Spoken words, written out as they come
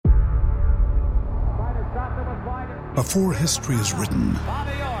Before history is written,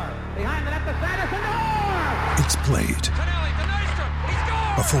 it's played.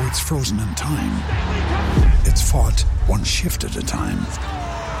 Before it's frozen in time, it's fought one shift at a time.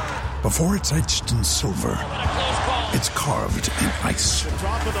 Before it's etched in silver, it's carved in ice.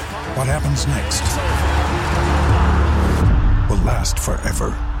 What happens next will last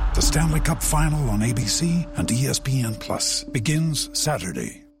forever. The Stanley Cup Final on ABC and ESPN Plus begins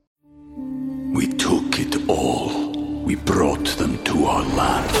Saturday. We took it all. We brought them to our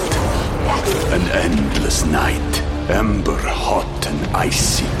land. An endless night, ember hot and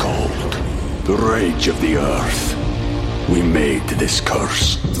icy cold. The rage of the earth. We made this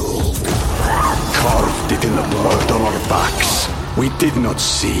curse. Carved it in the blood on our backs. We did not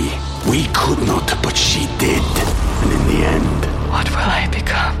see. We could not, but she did. And in the end... What will I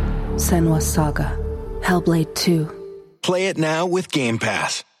become? Senua's Saga. Hellblade 2. Play it now with Game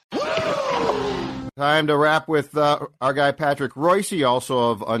Pass. Time to wrap with our guy Patrick Royce,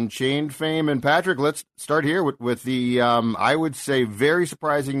 also of Unchained fame. And Patrick, let's start here with the, I would say, very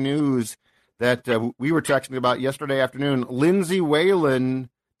surprising news that we were texting about yesterday afternoon. Lindsay Whalen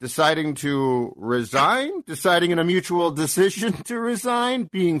deciding to resign, deciding in a mutual decision to resign,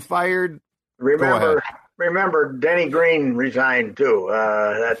 being fired. Remember, Denny Green resigned too.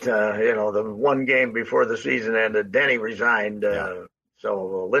 The one game before the season ended, Denny resigned.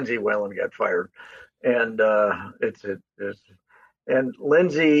 So Lindsay Whalen got fired. And and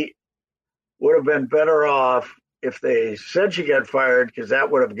Lindsay would have been better off if they said she got fired, because that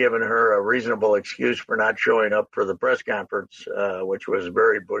would have given her a reasonable excuse for not showing up for the press conference, which was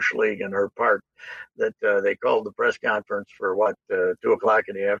very Bush League on her part, that they called the press conference for 2:00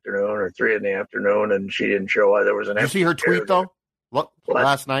 in the afternoon or 3 in the afternoon, and she didn't show up. There was an. Did you see her tweet though?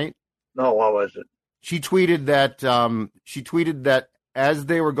 Last night? No, what was it? She tweeted that as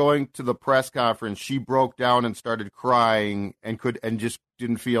they were going to the press conference, she broke down and started crying and just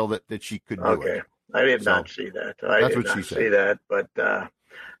didn't feel that she could do it. Okay. I did not see that. That's what she said. See that, but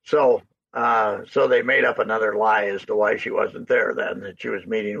so they made up another lie as to why she wasn't there. Then that she was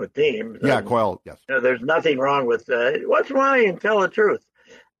meeting with teams. Yeah, and, Coyle. Yes. There's nothing wrong with what's wrong and tell the truth.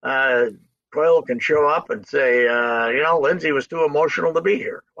 Coyle can show up and say, Lindsay was too emotional to be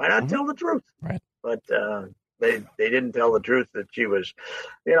here. Why not tell the truth? Right. But they didn't tell the truth that she was,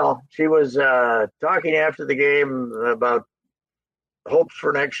 she was talking after the game about hopes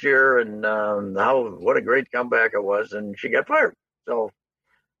for next year and what a great comeback it was, and she got fired. So,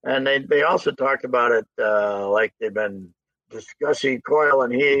 and they also talked about it like they've been discussing. Coyle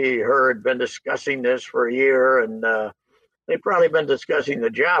and her had been discussing this for a year, and they've probably been discussing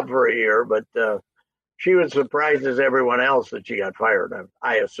the job for a year. But she was surprised as everyone else that she got fired.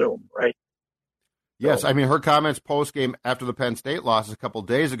 I assume, right? Yes, I mean, her comments post-game after the Penn State loss a couple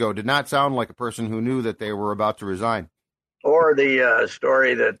days ago did not sound like a person who knew that they were about to resign. Or the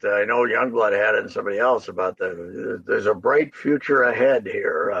story that I know Youngblood had and somebody else about there's a bright future ahead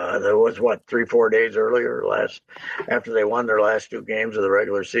here. There was 3-4 days earlier, after they won their last 2 games of the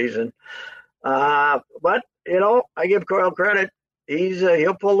regular season. But I give Coyle credit.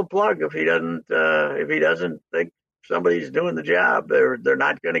 He'll pull the plug if he doesn't think somebody's doing the job. They're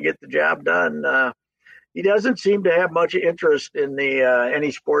not going to get the job done. He doesn't seem to have much interest in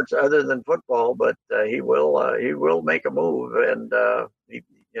any sports other than football, but he will make a move, and he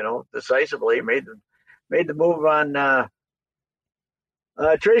decisively made the move on.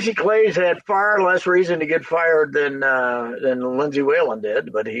 Tracy Claeys had far less reason to get fired than Lindsay Whalen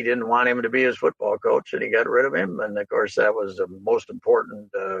did, but he didn't want him to be his football coach, and he got rid of him. And of course, that was the most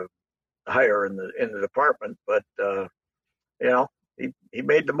important hire in the department. But He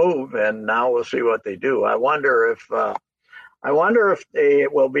made the move, and now we'll see what they do. I wonder if they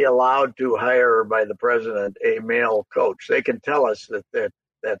will be allowed to hire by the president a male coach. They can tell us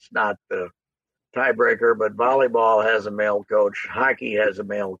that's not the tiebreaker, but volleyball has a male coach, hockey has a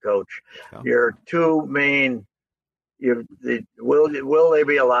male coach. Yeah. Your two main, will they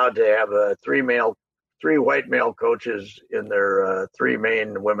be allowed to have three white male coaches in their 3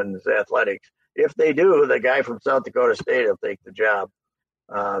 main women's athletics? If they do, the guy from South Dakota State will take the job.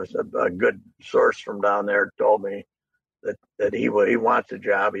 A good source from down there told me that he wants a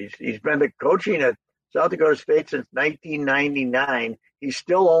job. He's been coaching at South Dakota State since 1999. He's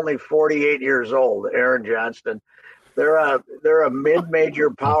still only 48 years old. Aaron Johnston. They're a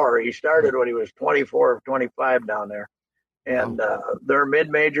mid-major power. He started when he was 24 or 25 down there, and they're a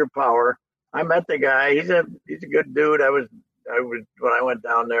mid-major power. I met the guy. He's a good dude. I was when I went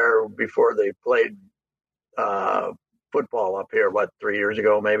down there before they played football up here, 3 years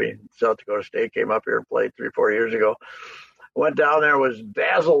ago maybe. South Dakota State came up here and played 3-4 years ago. Went down there, was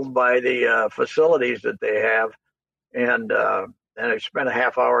dazzled by the facilities that they have. And I spent a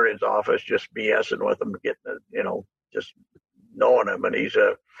half hour in his office just BSing with him, just knowing him. And he's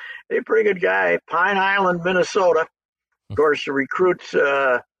a pretty good guy. Pine Island, Minnesota. Of course, the recruits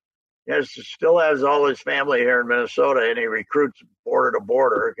still has all his family here in Minnesota, and he recruits border to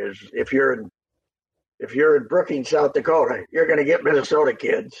border. Because if you're in Brookings, South Dakota, you're going to get Minnesota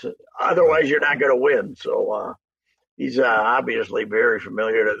kids. Otherwise, you're not going to win. So he's obviously very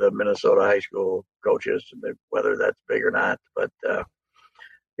familiar to the Minnesota high school coaches, whether that's big or not. But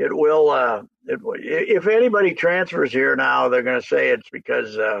it will. If anybody transfers here now, they're going to say it's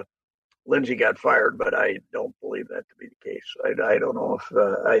because Lindsay got fired, but I don't believe that to be the case. I don't know if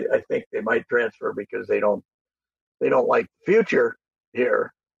I think they might transfer because they don't like the future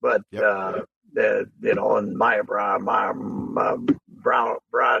here. But and Mara Brown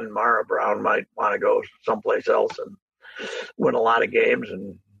might want to go someplace else and win a lot of games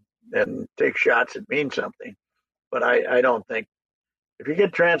and take shots that mean something. But I don't think if you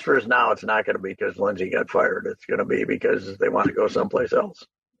get transfers now, it's not going to be because Lindsay got fired. It's going to be because they want to go someplace else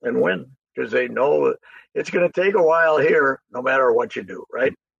and win, because they know it's going to take a while here, no matter what you do,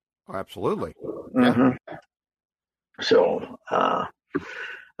 right? Oh, absolutely. Mm-hmm. Yeah. So I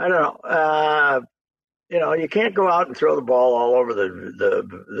don't know. You can't go out and throw the ball all over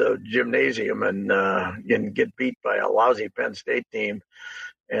the gymnasium and get beat by a lousy Penn State team,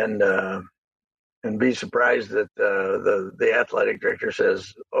 and be surprised that the athletic director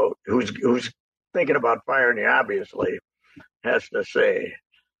says, "Oh, who's thinking about firing you?" Obviously, has to say,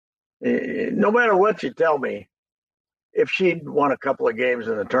 no matter what you tell me, if she'd won a couple of games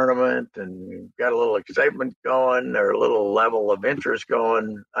in the tournament and got a little excitement going or a little level of interest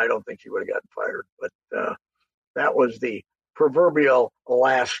going, I don't think she would have gotten fired. But that was the proverbial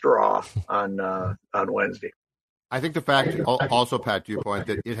last straw on Wednesday. I think the fact also, Pat, to your point,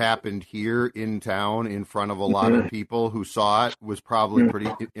 that it happened here in town in front of a lot of people who saw it was probably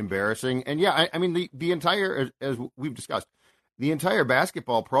pretty embarrassing. And yeah, I mean, the entire, as we've discussed, the entire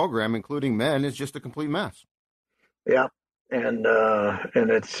basketball program, including men, is just a complete mess. Yeah, and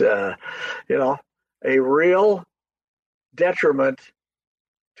it's a real detriment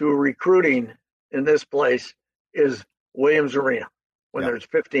to recruiting in this place is Williams Arena when there's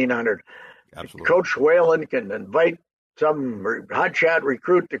 1,500. Absolutely. Coach Whalen can invite some hotshot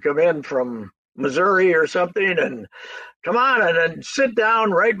recruit to come in from Missouri or something and come on and then sit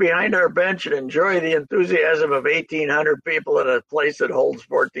down right behind our bench and enjoy the enthusiasm of 1,800 people at a place that holds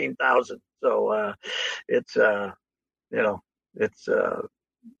 14,000. So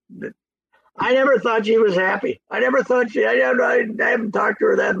I never thought she was happy. I never thought I haven't talked to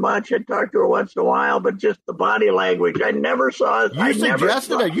her that much. I talked to her once in a while, but just the body language, I never saw it. You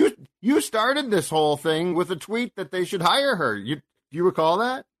suggested it. You started this whole thing with a tweet that they should hire her. Do you recall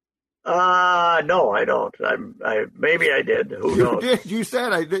that? No, I don't. Maybe I did. Who knows? You did. You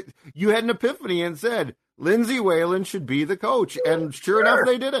said you had an epiphany and said Lindsay Whalen should be the coach, and sure enough,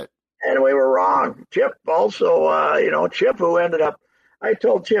 they did it. And we were wrong. Chip also, Chip, who ended up. I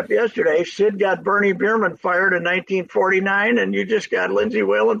told Chip yesterday, Sid got Bernie Bierman fired in 1949, and you just got Lindsay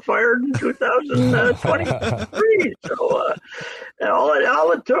Whalen fired in 2023. So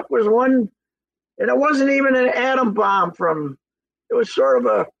all it took was one, and it wasn't even an atom bomb it was sort of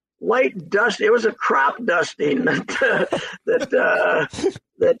a light dust. It was a crop dusting that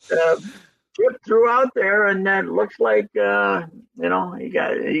Chip threw out there, and that looks like, he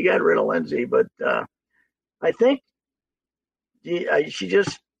got rid of Lindsay. But I think she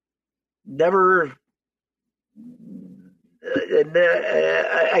just never.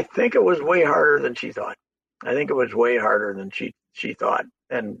 I think it was way harder than she thought. I think it was way harder than she thought,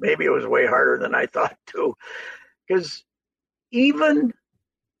 and maybe it was way harder than I thought too. Because even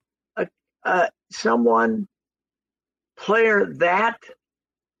player that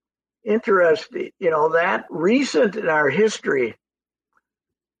interesting, that recent in our history.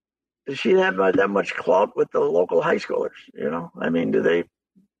 Does she have that much clout with the local high schoolers? I mean, do they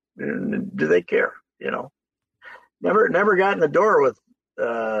care? Never got in the door with,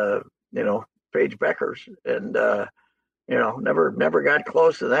 Paige Beckers, and never got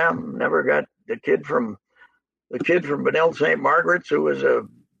close to them. Never got the kid from Benilde St. Margaret's, who was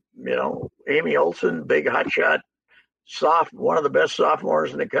Amy Olson, big hotshot, one of the best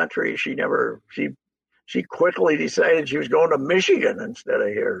sophomores in the country. She quickly decided she was going to Michigan instead of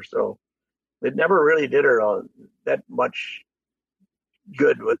here. So it never really did her that much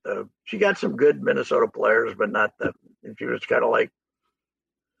good she got some good Minnesota players, but not that. She was kind of like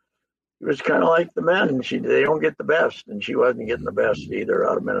the men. They don't get the best, and she wasn't getting the best either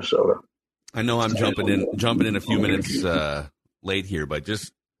out of Minnesota. I know I'm jumping in a few minutes late here, but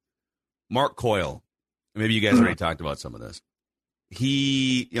just Mark Coyle. maybe you guys already talked about some of this.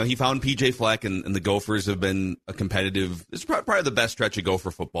 He found PJ Fleck, and the Gophers have been a competitive. It's probably the best stretch of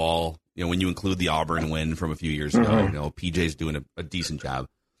Gopher football. When you include the Auburn win from a few years ago, PJ's doing a decent job.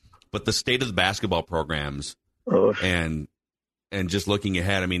 But the state of the basketball programs, and just looking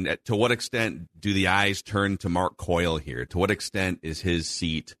ahead, I mean, to what extent do the eyes turn to Mark Coyle here? To what extent is his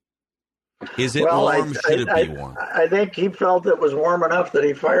seat? Is it warm? Should it be warm? I think he felt it was warm enough that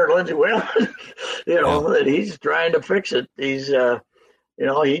he fired Lindsey Whalen. That he's trying to fix it. He's,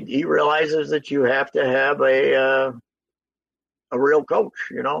 he realizes that you have to have a real coach.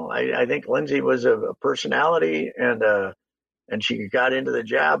 I think Lindsey was a personality, and she got into the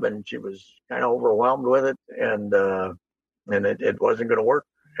job, and she was kind of overwhelmed with it, and it wasn't going to work.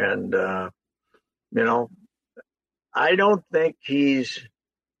 And I don't think he's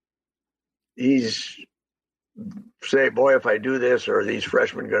say, boy, if I do this, or these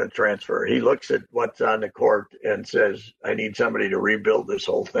freshmen going to transfer. He looks at what's on the court and says, I need somebody to rebuild this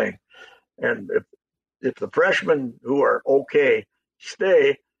whole thing. And if the freshmen who are okay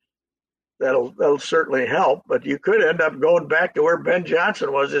stay, that'll certainly help. But you could end up going back to where Ben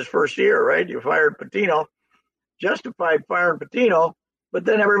Johnson was his first year, right? You fired Pitino, justified firing Pitino, but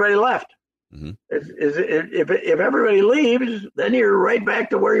then everybody left. Mm-hmm. If everybody leaves, then you're right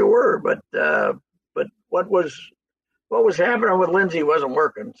back to where you were. But what was happening with Lindsey wasn't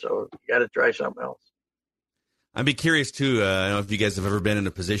working, so you got to try something else. I'd be curious too. I don't know if you guys have ever been in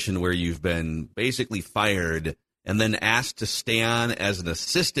a position where you've been basically fired and then asked to stay on as an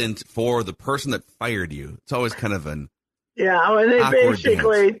assistant for the person that fired you. It's always kind of an and they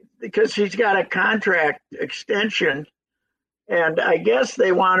basically dance. Because she's got a contract extension. And I guess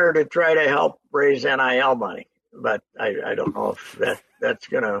they want her to try to help raise NIL money, but I don't know if that's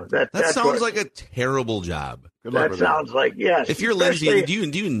gonna. That sounds like a terrible job. That sounds like, yes. If you're Lindsey, do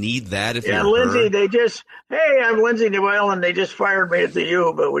you need that? If you're Lindsey, her? they just, hey, I'm Lindsey Whalen, and they just fired me at the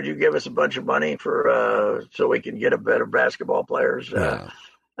U, but would you give us a bunch of money for so we can get a better basketball players?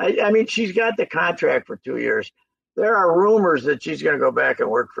 I mean, she's got the contract for 2 years. There are rumors that she's going to go back and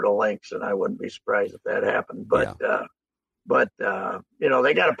work for the Lynx, and I wouldn't be surprised if that happened. But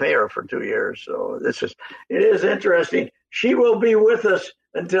they got to pay her for 2 years. So it is interesting. She will be with us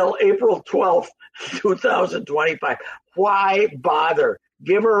until April 12th, 2025. Why bother?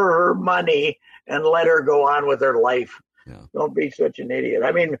 Give her money and let her go on with her life. Yeah. Don't be such an idiot.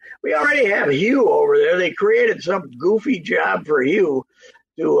 I mean, we already have Hugh over there. They created some goofy job for Hugh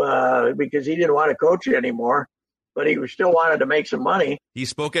because he didn't want to coach anymore. But he still wanted to make some money. He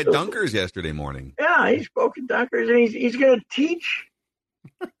spoke at Dunkers yesterday morning. Yeah, he spoke at Dunkers, and he's going to teach.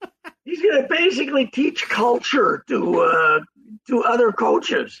 He's going to basically teach culture to other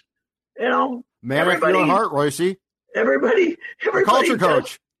coaches. Man, feeling heart, Royce. Everybody, culture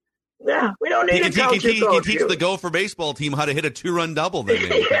coach. Yeah, we don't need a culture coach. He can teach the Gopher baseball team how to hit a 2-run double. Then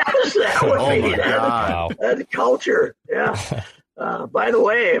yes, that would be God. That's culture. Yeah. By the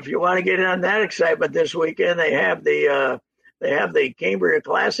way, if you want to get in on that excitement this weekend, they have the Cambria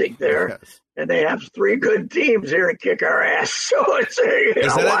Classic there, and they have 3 good teams here to kick our ass. So it's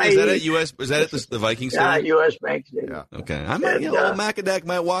is that at US? Is that at the Vikings? Yeah, US Bank Stadium. Yeah. Okay, Macadac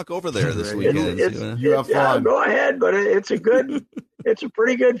might walk over there this weekend. You have fun. Go ahead, but it's a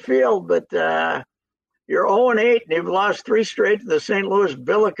pretty good field, but. You're 0-8, and you've lost 3 straight to the St. Louis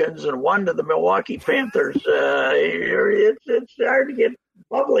Billikens and 1 to the Milwaukee Panthers. It's hard to get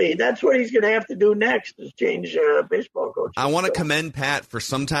bubbly. That's what he's going to have to do next is change baseball coach. I want to commend Pat for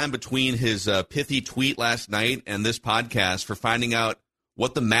sometime between his pithy tweet last night and this podcast for finding out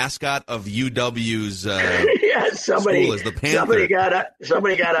what the mascot of UW's school is, the Panther.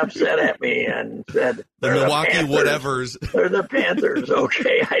 Somebody got upset at me and said the Milwaukee whatevers. They're the Panthers.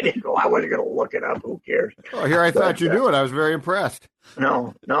 Okay, I wasn't going to look it up. Who cares? Oh, here I thought you knew it. I was very impressed.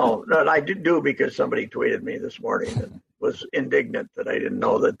 No, I did do because somebody tweeted me this morning and was indignant that I didn't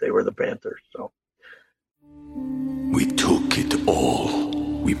know that they were the Panthers. So we took it all.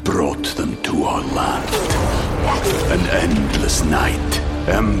 We brought them to our land. An endless night,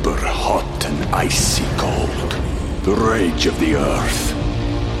 ember hot and icy cold. The rage of the earth.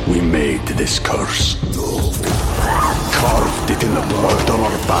 We made this curse. Carved it in the blood on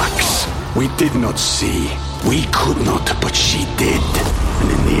our backs. We did not see. We could not, but she did.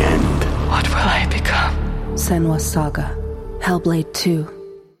 And in the end... What will I become? Senua's Saga. Hellblade 2.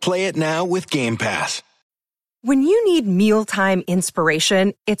 Play it now with Game Pass. When you need mealtime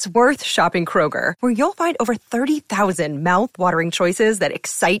inspiration, it's worth shopping Kroger, where you'll find over 30,000 mouth-watering choices that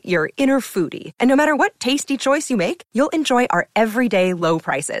excite your inner foodie. And no matter what tasty choice you make, you'll enjoy our everyday low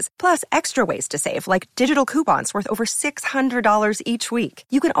prices, plus extra ways to save, like digital coupons worth over $600 each week.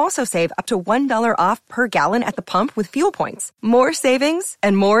 You can also save up to $1 off per gallon at the pump with fuel points. More savings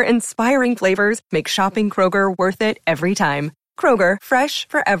and more inspiring flavors make shopping Kroger worth it every time. Kroger, fresh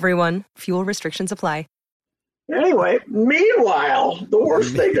for everyone. Fuel restrictions apply. Anyway, meanwhile, the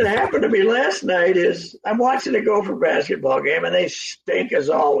worst thing that happened to me last night is I'm watching a Gopher basketball game, and they stink as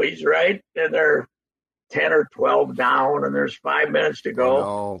always, right? And they're 10 or 12 down, and there's 5 minutes to go.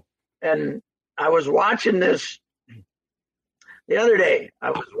 No. And I was watching this the other day.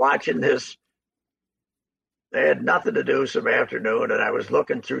 I was watching this. They had nothing to do some afternoon, and I was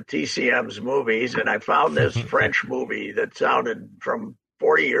looking through TCM's movies, and I found this French movie that sounded from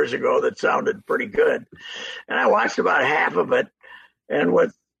 40 years ago that sounded pretty good. And I watched about half of it. And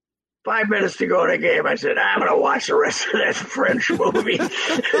with 5 minutes to go in the game, I said, I'm going to watch the rest of that French movie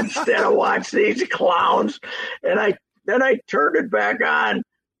instead of watch these clowns. And then I turned it back on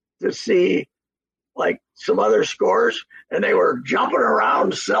to see like some other scores, and they were jumping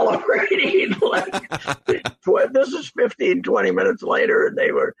around celebrating. This is 15, 20 minutes later, and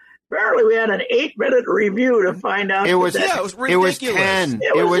they were. Apparently, we had an 8-minute review to find out. it was ridiculous. It was 10.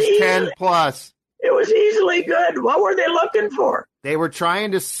 It was 10 plus. It was easily good. What were they looking for? They were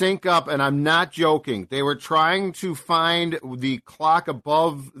trying to sync up, and I'm not joking. They were trying to find the clock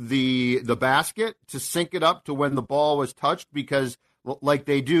above the basket to sync it up to when the ball was touched, because like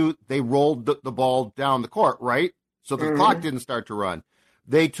they do, they rolled the ball down the court, right? So the clock didn't start to run.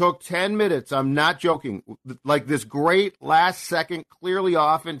 They took 10 minutes. I'm not joking. Like this great last second, clearly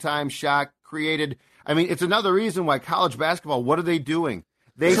off in time shot created. I mean, it's another reason why college basketball, what are they doing?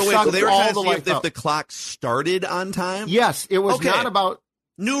 They were all trying to the see if the clock started on time? Yes, it was not about.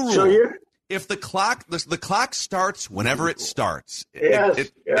 New rule. So if the clock starts whenever it starts. Yes.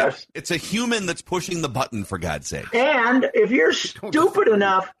 It's a human that's pushing the button, for God's sake. And if you're stupid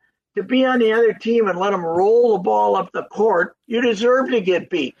enough to be on the other team and let them roll the ball up the court, you deserve to get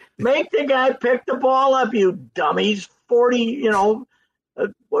beat. Make the guy pick the ball up, you dummies. 40,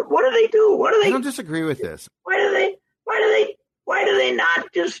 what do they do? What do they? I don't disagree with this. Why do they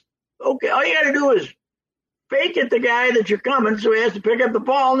not just, okay, all you got to do is fake it the guy that you're coming so he has to pick up the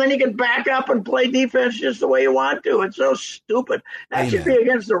ball, and then he can back up and play defense just the way you want to. It's so stupid. That should be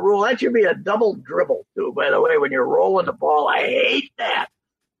against the rule. That should be a double dribble, too, by the way, when you're rolling the ball. I hate that.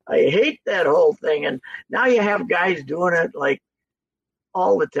 I hate that whole thing. And now you have guys doing it like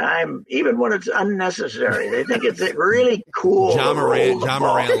all the time, even when it's unnecessary. They think it's really cool. John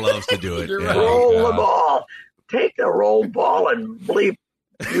Moran loves to do it. Roll the ball. Take the rolled ball and bleep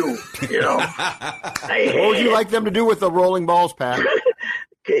you. What would you like them to do with the rolling balls, Pat?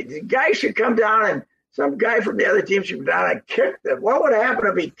 Okay, the guy should come down, and some guy from the other team should come down and kick it. What would happen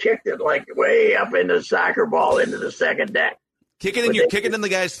if he kicked it like way up into the soccer ball into the second deck? Kick it in the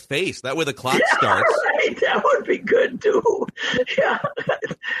guy's face. That way the clock starts. Right. That would be good too. Yeah.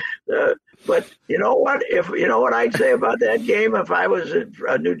 But you know what? What I'd say about that game, if I was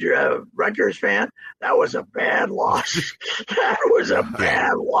a New Rutgers fan, that was a bad loss. That was a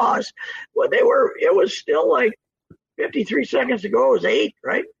bad loss. Well, it was still like 53 seconds to go. It was 8,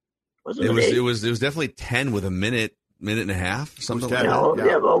 right? It was definitely 10 with a minute and a half, something like that.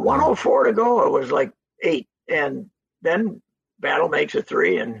 Yeah, but 104 to go. It was like 8, and then Battle makes a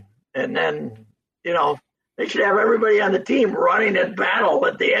 3, and then they should have everybody on the team running at Battle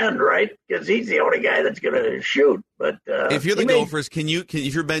at the end, right? Because he's the only guy that's going to shoot. But if you're the Gophers,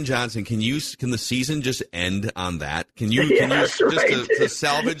 if you're Ben Johnson, can the season just end on that? Can you to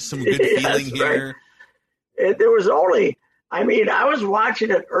salvage some good feeling here? Right. There was only, I was watching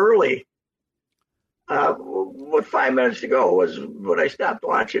it early. With 5 minutes to go was when I stopped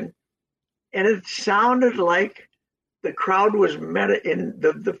watching, and it sounded like the crowd was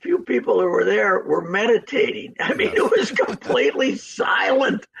the few people who were there were meditating. It was completely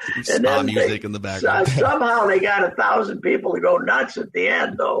silent. And then music in the background. Somehow they got 1,000 people to go nuts at the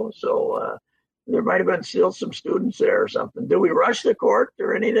end, though. So there might have been still some students there or something. Did we rush the court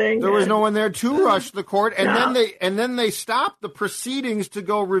or anything? There was no one there to rush the court, and then they stopped the proceedings to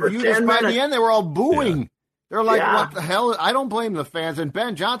go review this. By the end, they were all booing. Yeah. They're like, "What the hell?" I don't blame the fans. And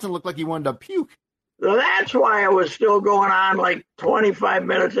Ben Johnson looked like he wanted to puke. So that's why it was still going on like 25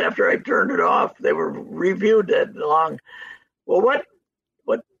 minutes after I turned it off. They were reviewed that long. Well, what?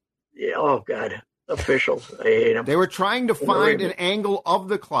 Oh, God. Officials. I hate them. They were trying to find an angle of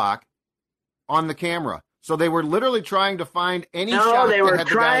the clock on the camera. So they were literally trying to find any No, shot they that were had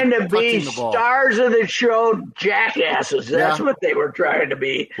the trying guy to be touching the ball. stars of the show jackasses. That's Yeah. what they were trying to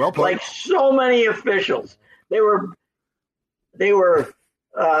be. Well put. Like so many officials. They were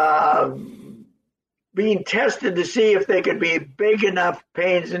being tested to see if they could be big enough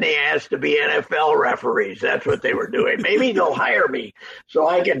pains in the ass to be NFL referees. That's what they were doing. Maybe they'll hire me so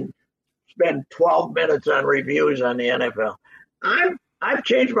I can spend 12 minutes on reviews on the NFL. I've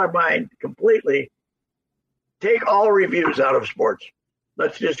changed my mind completely. Take all reviews out of sports.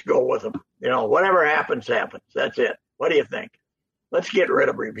 Let's just go with them. Whatever happens, happens. That's it. What do you think? Let's get rid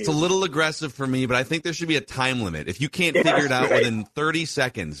of reviews. It's a little aggressive for me, but I think there should be a time limit. If you can't figure it out within 30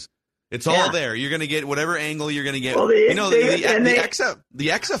 seconds, it's all there. You're going to get whatever angle you're going to get. Well, the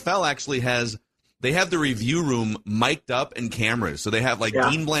XFL actually has the review room mic'd up and cameras. So they have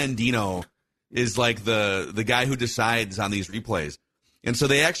Dean Blandino is like the guy who decides on these replays. And so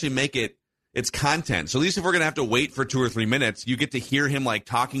they actually make it's content. So at least if we're going to have to wait for 2 or 3 minutes, you get to hear him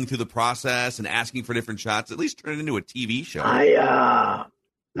talking through the process and asking for different shots. At least turn it into a TV show. I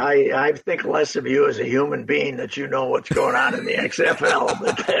think less of you as a human being that you know what's going on in the XFL.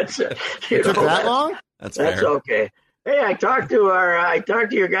 But that's It took that long? That's fair. Okay. Hey, I talked to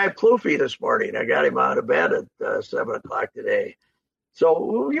your guy Plouffe this morning. I got him out of bed at 7:00 today.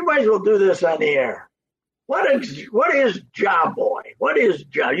 So you might as well do this on the air. What is John Boy? What is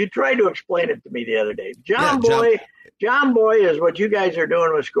John? You tried to explain it to me the other day. John Boy is what you guys are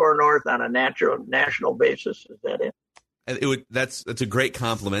doing with Score North on a national basis. Is that it? That's a great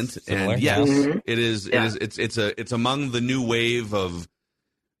compliment, Similar, and yes, Mm-hmm. it is. It's among the new wave of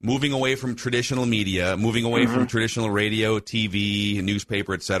moving away from traditional media, moving away from traditional radio, TV,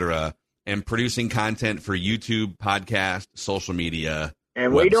 newspaper, etc., and producing content for YouTube, podcast, social media.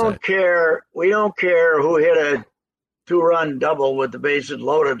 And website. we don't care who hit a 2-run double with the bases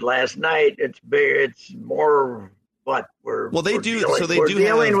loaded last night. It's big. It's more what we're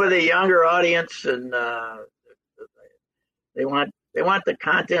dealing with a younger audience, and they want the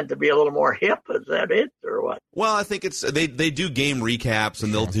content to be a little more hip. Is that it, or what? Well, I think they do game recaps,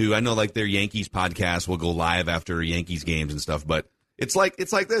 and they'll do. I know their Yankees podcast will go live after Yankees games and stuff, but it's like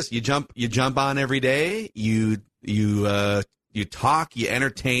this. You jump on every day. You talk, you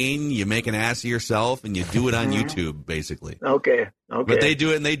entertain, you make an ass of yourself, and you do it on YouTube, basically. Okay. But they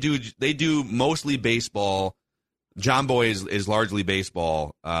do it, and they do mostly baseball. John Boy is largely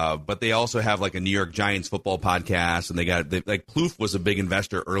baseball, but they also have a New York Giants football podcast, and Plouffe was a big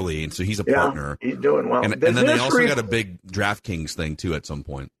investor early, and so he's a partner. He's doing well. And then they also got a big DraftKings thing too at some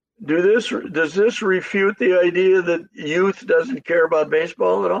point. Does this refute the idea that youth doesn't care about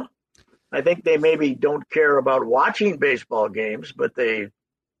baseball at all? I think they maybe don't care about watching baseball games, but there's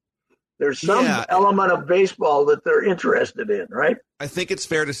some element of baseball that they're interested in, right? I think it's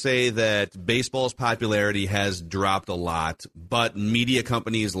fair to say that baseball's popularity has dropped a lot, but media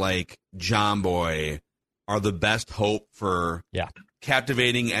companies like John Boy are the best hope for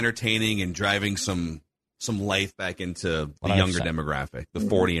captivating, entertaining, and driving some life back into the 100%. Younger demographic, the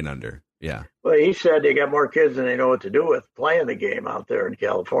 40 and under. Yeah. Well, he said they got more kids than they know what to do with playing the game out there in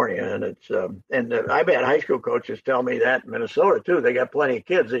California, and it's I've had high school coaches tell me that in Minnesota too. They got plenty of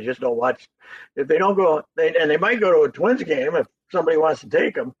kids. They just don't watch. If they don't go, they might go to a Twins game if somebody wants to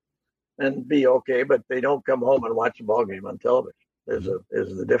take them, and be okay. But they don't come home and watch the ball game on television. Is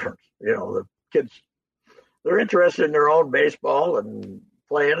the difference. The kids, they're interested in their own baseball and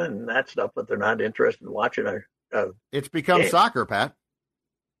playing and that stuff, but they're not interested in watching It's become soccer, Pat.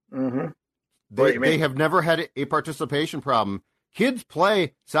 Mm-hmm. They have never had a participation problem. Kids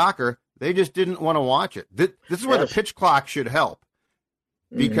play soccer. They just didn't want to watch it. This is where the pitch clock should help.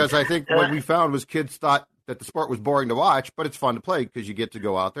 Because I think what we found was kids thought that the sport was boring to watch, but it's fun to play because you get to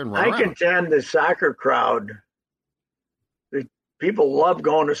go out there and run around. I contend the soccer crowd, people love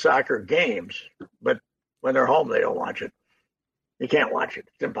going to soccer games, but when they're home, they don't watch it. You can't watch it.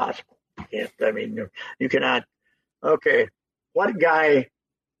 It's impossible. You can't. I mean, you cannot. Okay, what guy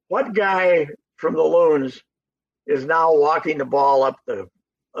from the Loons is now walking the ball up the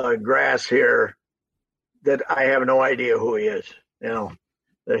grass here that I have no idea who he is? I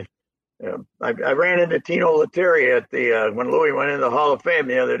ran into Tino Lettieri at when Louis went into the Hall of Fame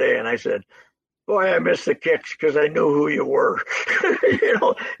the other day, and I said, boy, I missed the kicks because I knew who you were.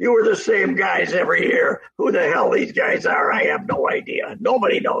 You were the same guys every year. Who the hell these guys are, I have no idea.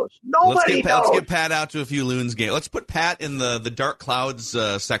 Nobody knows. Nobody knows. Let's get Pat out to a few Loons games. Let's put Pat in the Dark Clouds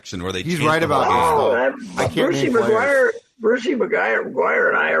section where they. He's right about this. Brucey McGuire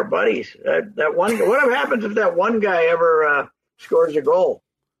and I are buddies. That one. What happens if that one guy ever scores a goal?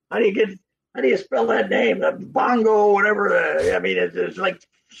 How do you get? how do you spell that name? The Bongo, whatever. I mean, it's like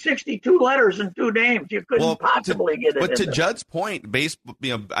 62 letters and 2 names. You couldn't possibly get it. But to Judd's point, baseball.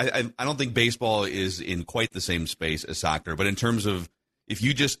 I don't think baseball is in quite the same space as soccer. But in terms of if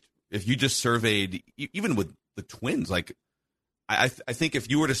you just surveyed, even with the Twins, like I think if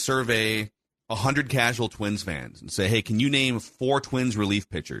you were to survey 100 casual Twins fans and say, hey, can you name 4 Twins relief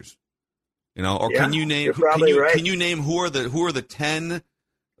pitchers? Or can you name can you name who are the 10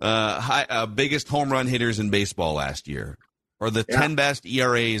 biggest home run hitters in baseball last year, or the 10 best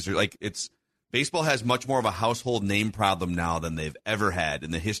ERAs, or like baseball has much more of a household name problem now than they've ever had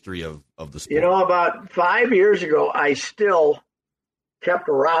in the history of the sport. About 5 years ago, I still kept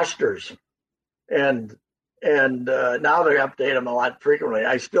rosters, and now they update them a lot frequently.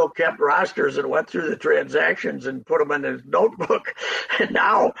 I still kept rosters and went through the transactions and put them in his notebook. And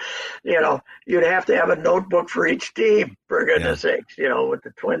now, you'd have to have a notebook for each team, for goodness sakes, with the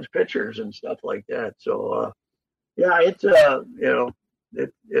Twins pitchers and stuff like that. So, it's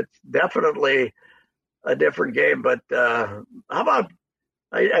it's definitely a different game. But how about,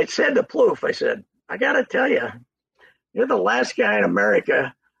 I said to Plouffe, I said, I got to tell you, you're the last guy in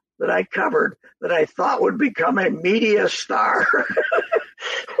America that I covered that I thought would become a media star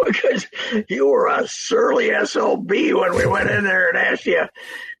because you were a surly SOB when we went in there and asked you,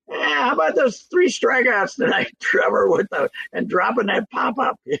 how about those 3 strikeouts tonight, Trevor, and dropping that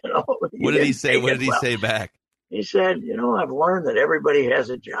pop-up, What did he say? What did he say back? He said, I've learned that everybody has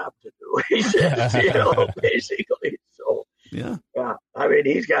a job to do. He said, basically. So, yeah. I mean,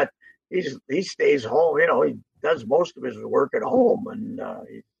 he stays home, he does most of his work at home, and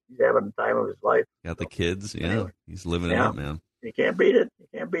he's having the time of his life. Got the kids, anyway. He's living it up, man. You can't beat it.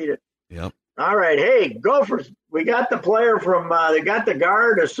 Yep. All right, hey, Gophers, we got the player from, they got the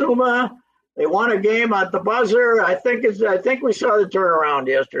guard, Asuma. They won a game at the buzzer. I think we saw the turnaround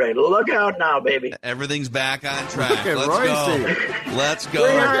yesterday. Look out now, baby. Everything's back on track. Let's go.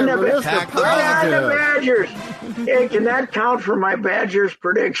 Bring on the Badgers. Hey, can that count for my Badgers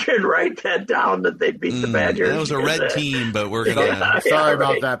prediction? Write that down that they beat the Badgers. That was a red team, but we're going to. Sorry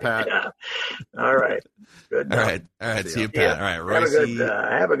about that, Pat. Yeah. All right. Good. All right. See you, Pat. All right, Royce.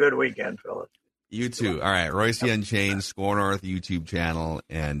 Have a good weekend, fellas. You too. All right, Royce Unchained, Score North YouTube channel,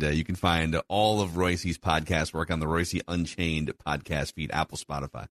 and you can find all of Royce's podcast work on the Royce Unchained podcast feed, Apple, Spotify.